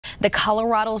The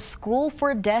Colorado School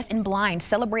for Deaf and Blind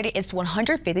celebrated its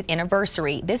 150th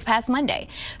anniversary this past Monday.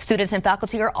 Students and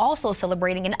faculty are also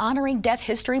celebrating and honoring Deaf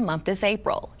History Month this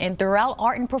April and throughout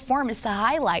art and performance to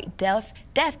highlight deaf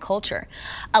culture.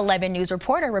 11 News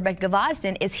reporter Rebecca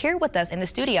Gavosden is here with us in the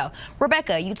studio.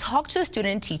 Rebecca, you talked to a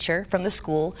student and teacher from the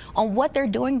school on what they're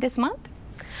doing this month.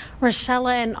 Rochelle,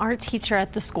 an art teacher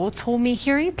at the school, told me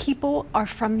hearing people are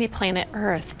from the planet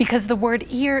Earth because the word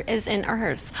ear is in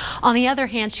Earth. On the other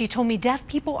hand, she told me deaf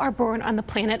people are born on the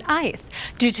planet Ith,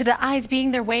 due to the eyes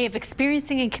being their way of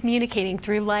experiencing and communicating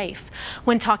through life.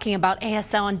 When talking about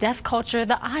ASL and deaf culture,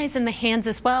 the eyes and the hands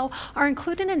as well are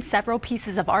included in several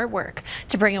pieces of artwork.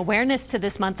 To bring awareness to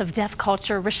this month of deaf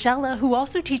culture, Rochelle, who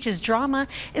also teaches drama,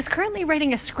 is currently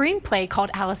writing a screenplay called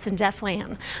Alice in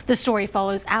Deafland. The story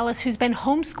follows Alice, who's been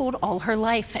homeschooled all her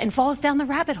life and falls down the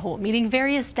rabbit hole, meeting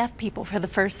various deaf people for the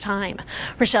first time.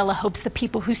 Rochelle hopes the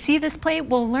people who see this play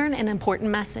will learn an important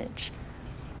message.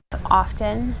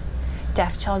 Often,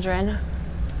 deaf children,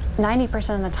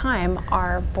 90% of the time,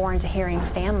 are born to hearing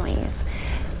families,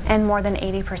 and more than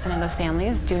 80% of those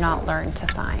families do not learn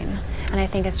to sign. And I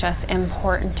think it's just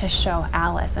important to show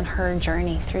Alice and her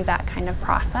journey through that kind of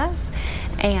process,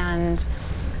 and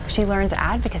she learns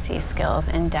advocacy skills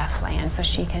in Deafland so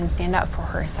she can stand up for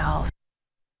herself.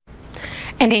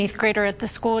 An 8th grader at the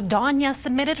school, Danya,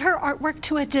 submitted her artwork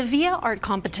to a Devia art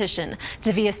competition.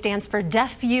 Devia stands for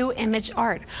Deaf View Image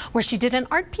Art, where she did an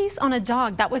art piece on a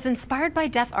dog that was inspired by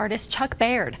deaf artist Chuck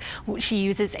Baird. She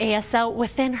uses ASL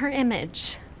within her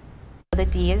image. The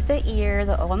D is the ear,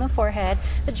 the O on the forehead,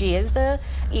 the G is the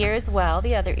ear as well,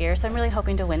 the other ear, so I'm really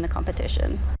hoping to win the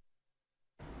competition.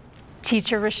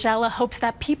 Teacher Rochelle hopes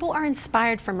that people are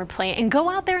inspired from her play and go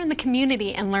out there in the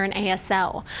community and learn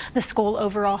ASL. The school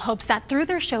overall hopes that through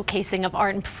their showcasing of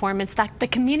art and performance that the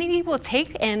community will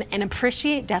take in and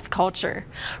appreciate deaf culture.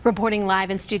 Reporting live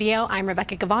in studio, I'm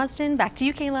Rebecca Gavosden. Back to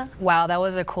you, Kayla. Wow, that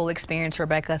was a cool experience,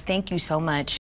 Rebecca. Thank you so much.